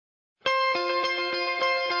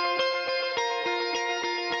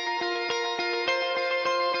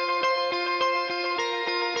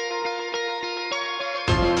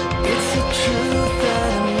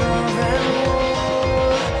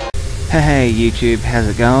Hey YouTube, how's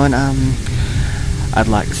it going? I'd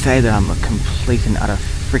like to say that I'm a complete and utter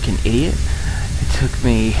freaking idiot. It took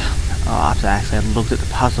me, after I actually had looked at the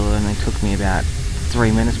puzzle, it only took me about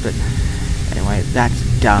 3 minutes, but anyway, that's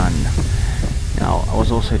done. Now, I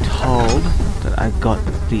was also told that I got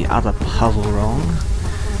the other puzzle wrong.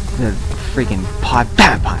 The freaking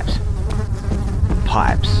pipes.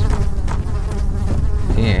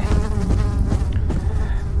 Yeah.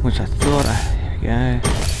 Which I thought, here we go.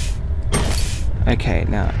 Okay,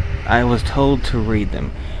 now, I was told to read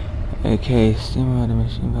them. Okay, stimulator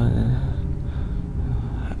machine.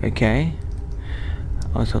 Okay.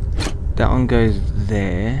 I was told that one goes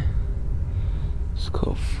there. It's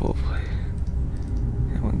called 4.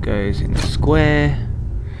 That one goes in the square.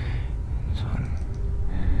 This one.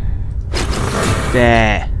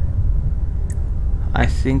 There. I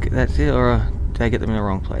think that's it, or did I get them in the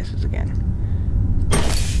wrong places again?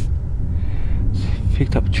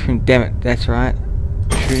 Picked up Trinity. Damn it, that's right.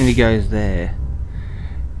 Trinity goes there.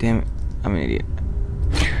 Damn it, I'm an idiot.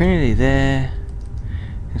 Trinity there.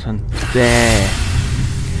 This one there.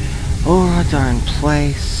 All rods are in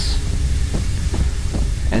place.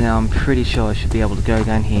 And now I'm pretty sure I should be able to go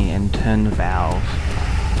down here and turn the valve.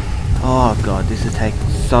 Oh god, this is taking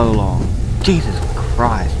so long. Jesus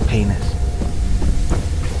Christ, penis.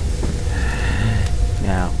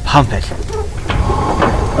 Now, pump it.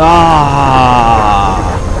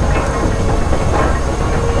 Ah!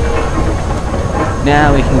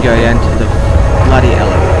 Now we can go down to the bloody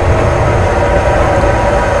elevator.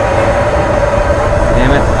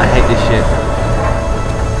 Damn it, I hate this shit.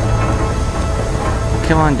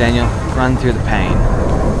 Come on, Daniel, run through the pain.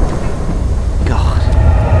 God.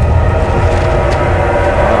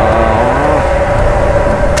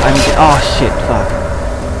 Oh shit, fuck.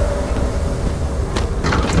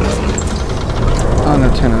 I'm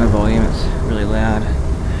gonna turn on the volume, it's really loud.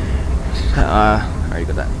 I already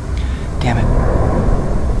got that. Damn it.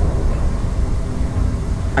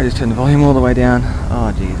 I just turned the volume all the way down.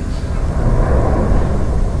 Oh Jesus.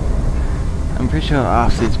 I'm pretty sure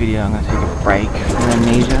after this video I'm gonna take a break from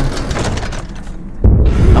Amnesia.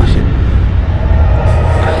 Oh shit.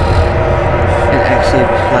 And actually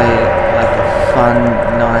play like a fun,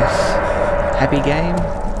 nice, happy game.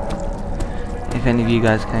 If any of you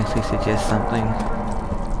guys can actually suggest something,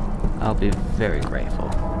 I'll be very grateful.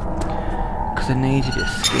 Because Amnesia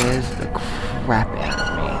just scares the crap out of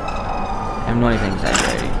me. I'm not even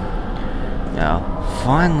exaggerating. Now,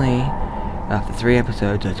 finally, after 3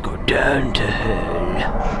 episodes, let's go down to hell.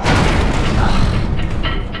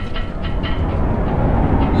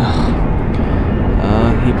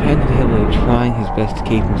 He panted heavily, trying his best to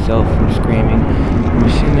keep himself from screaming. The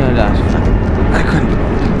machine noted I couldn't.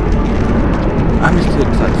 I'm just too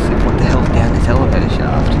excited to see what the hell's down this elevator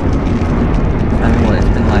shaft. I mean, what, it's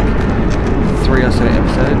been like 3 or so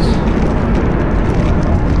episodes.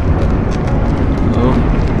 Oh.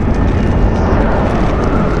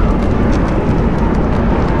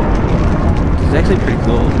 This is actually pretty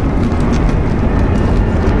cool.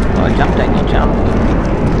 Oh, jump, Daniel, jump.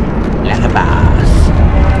 Like a boss.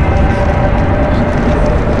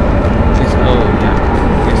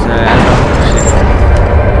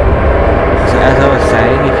 As I was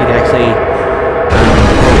saying, if you could actually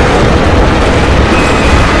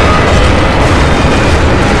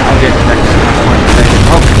I'll get back to my point in a second.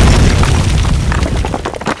 Oh.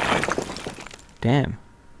 Damn.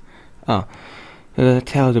 Oh. The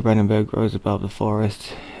towers of Brandenburg rose above the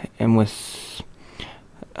forest and was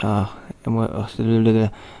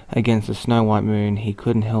against the snow-white moon. He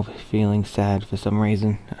couldn't help feeling sad for some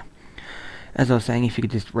reason. As I was saying, if you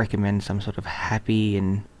could just recommend some sort of happy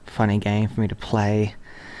and funny game for me to play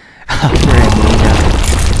for Amnesia,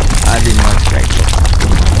 I'd be most grateful.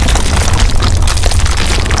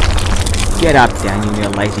 Get up, Daniel, you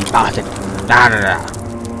lazy bastard! Da da da!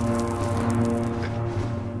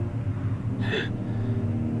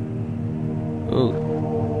 Ooh.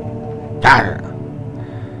 Da da da!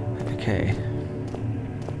 Okay.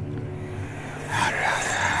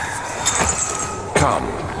 Come,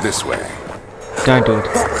 this way. Don't do it.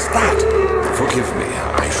 What was that? Forgive me,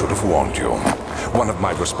 I should have warned you. One of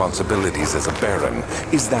my responsibilities as a baron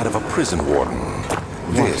is that of a prison warden.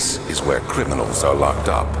 This is where criminals are locked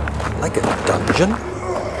up. Like a dungeon?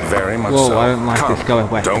 Very much Whoa, so. I don't like Come, this. Go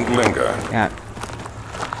away. Don't linger. Yeah.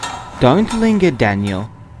 Don't linger, Daniel.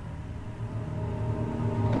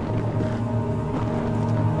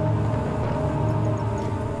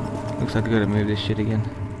 Looks like I gotta move this shit again.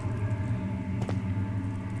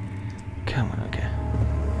 Come on, okay.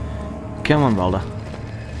 Come on, Boulder.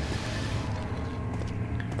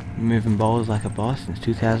 Moving boulders like a boss since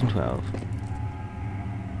 2012.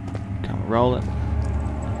 Come roll it.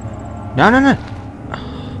 No, no, no!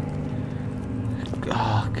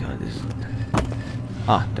 Oh, God, this...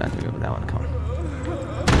 Oh, don't think about that one, come on.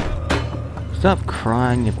 Stop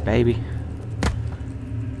crying, you baby.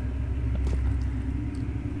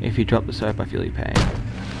 If you drop the soap, I feel your pain.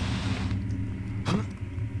 Come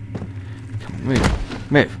on,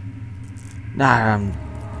 move. Move! Nah, I'm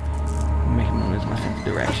making me lose my sense of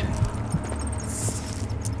direction.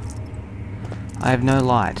 I have no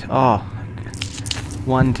light. Oh,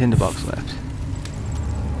 one tinderbox left.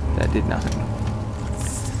 That did nothing.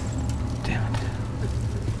 Damn it!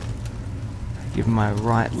 Give my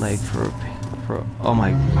right leg for a oh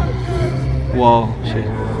my! Whoa! Shit!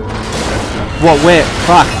 What? Where?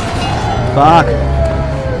 Fuck! Fuck!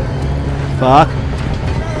 Fuck!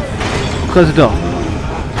 Close the door.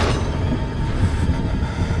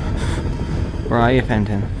 Where are you,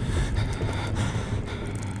 Fenton?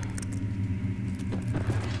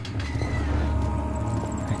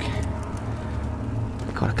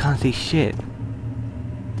 God, I can't see shit.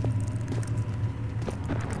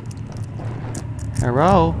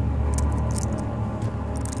 Hello?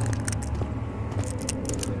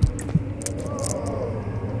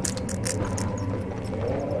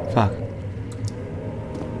 Fuck.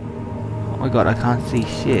 Oh my God, I can't see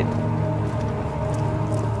shit.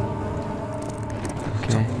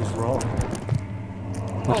 Okay. Something's wrong.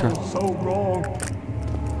 What's wrong? So wrong.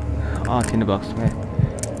 Oh, tinderbox. Yeah.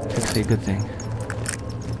 It's actually a good thing.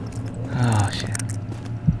 Oh shit.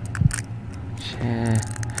 Shit.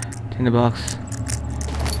 Tinderbox.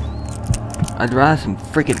 I'd rather some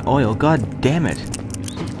freaking oil. God damn it.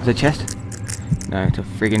 Is it a chest? No, it's a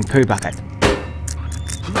friggin' poo bucket.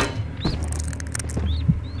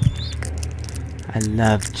 I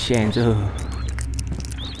love chains. Oh.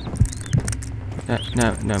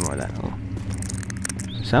 No more of that. Oh.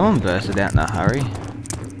 Someone bursted out in a hurry.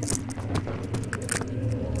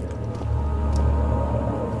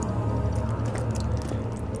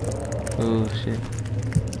 Oh shit.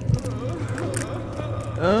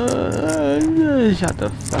 Shut the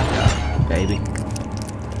fuck up, baby.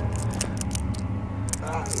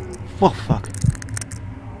 Oh fuck.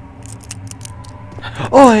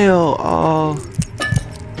 Oil! Oh.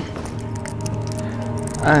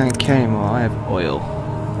 I don't care anymore, I have oil.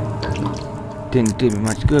 Didn't do me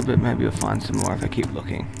much good, but maybe we'll find some more if I keep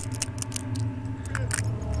looking.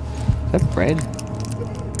 Is that bread?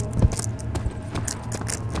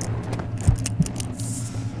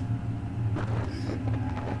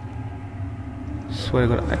 Swear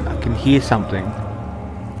to God, I can hear something.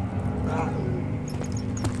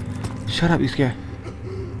 Shut up, you scare.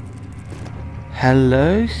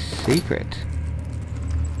 Hello, secret.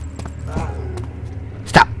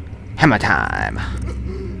 Stop! Hammer time!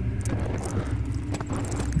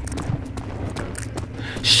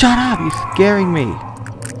 Shut up! You're scaring me!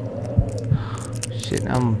 Shit,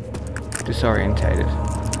 I'm disorientated.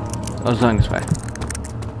 I was going this way.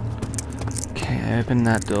 Okay, I opened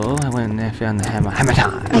that door. I went in there, found the hammer. Hammer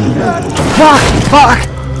time! Fuck! Fuck!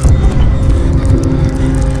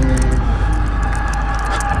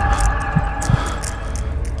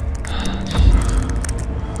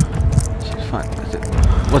 Shit, fine. That's it.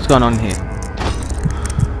 What's going on here?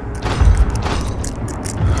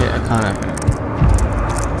 Okay, I can't open it.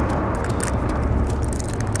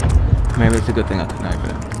 Maybe it's a good thing I couldn't open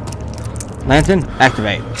it. Lantern,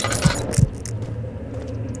 activate.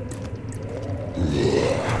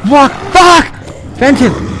 What? Fuck!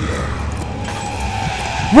 Fenton!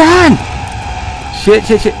 Run! Shit,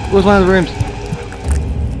 shit, shit. Where's one of the rooms?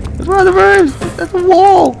 Where's one of the rooms? That's a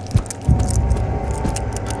wall!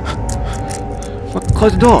 Fuck,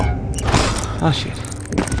 close the door. Oh shit.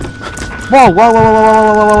 Whoa, whoa, whoa, whoa, whoa,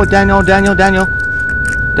 whoa, whoa, whoa, Daniel, Daniel, Daniel.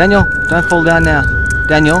 Daniel, don't fall down now.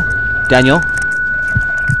 Daniel, Daniel.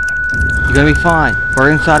 You're gonna be fine.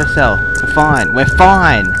 We're inside a cell. We're fine. We're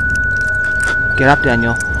fine! Get up,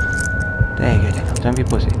 Daniel. There you go, Daniel. Don't be a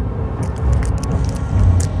pussy.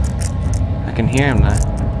 I can hear him though.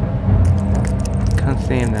 Can't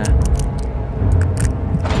see him there.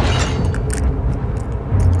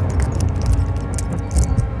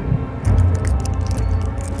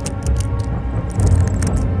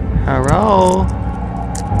 Hello?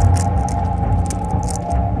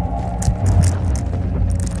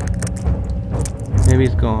 Maybe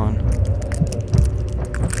he's gone.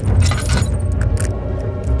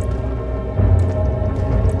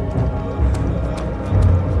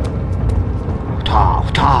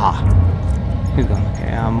 He's gone.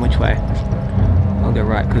 Okay, which way? I'll go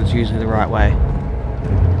right because it's usually the right way.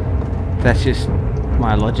 That's just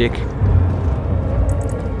my logic.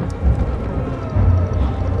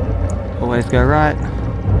 Always go right.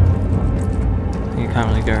 can't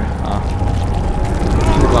really go. Oh.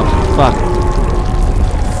 Tinderbox. Fuck.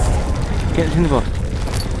 Get the tinderbox.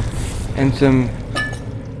 And some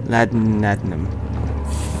laudanum.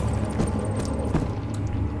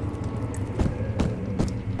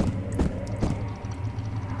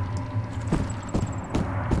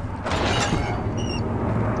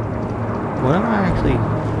 What am I actually...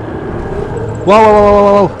 Whoa, whoa, whoa, whoa,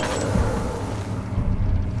 whoa, whoa!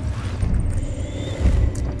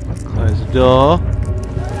 Close the door.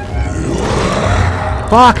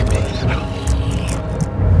 Fuck!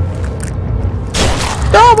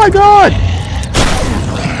 Oh my god!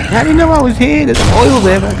 How do you know I was here? There's oil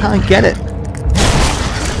there, but I can't get it.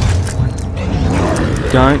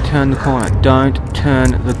 Don't turn the corner. Don't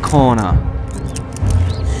turn the corner.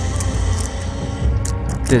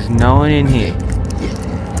 There's no one in here.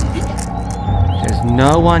 There's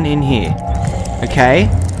no one in here. Okay?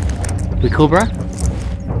 We cool, bro?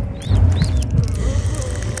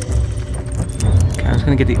 Okay, I'm just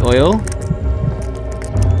gonna get the oil.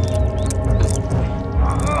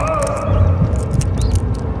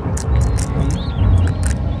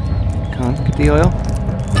 Come on, get the oil.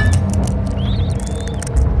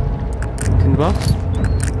 Tin box.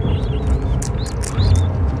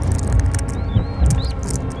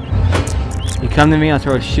 You come to me, I'll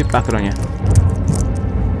throw a shit bucket on you.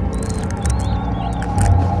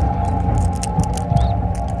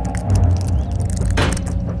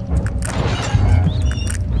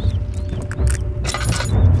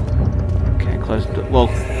 Okay, close the... Whoa.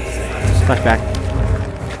 Flashback.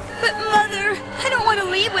 But Mother, I don't want to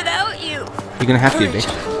leave without you. You're gonna have to, Hurry, bitch.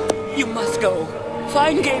 child. You must go.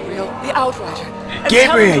 Find Gabriel, the Outrider. and tell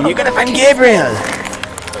Gabriel! him You're gonna about find the Gabriel!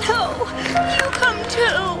 No, you come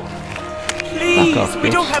too. Please, Fuck off, we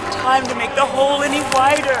bitch. don't have time to make the hole any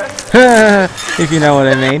wider. If you know what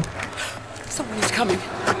I mean. Someone is coming.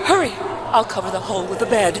 Hurry! I'll cover the hole with the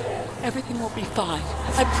bed. Everything will be fine.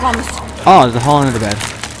 I promise you. Oh, there's a hole under the bed.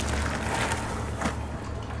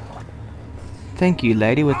 Thank you,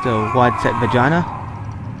 lady with the wide set vagina.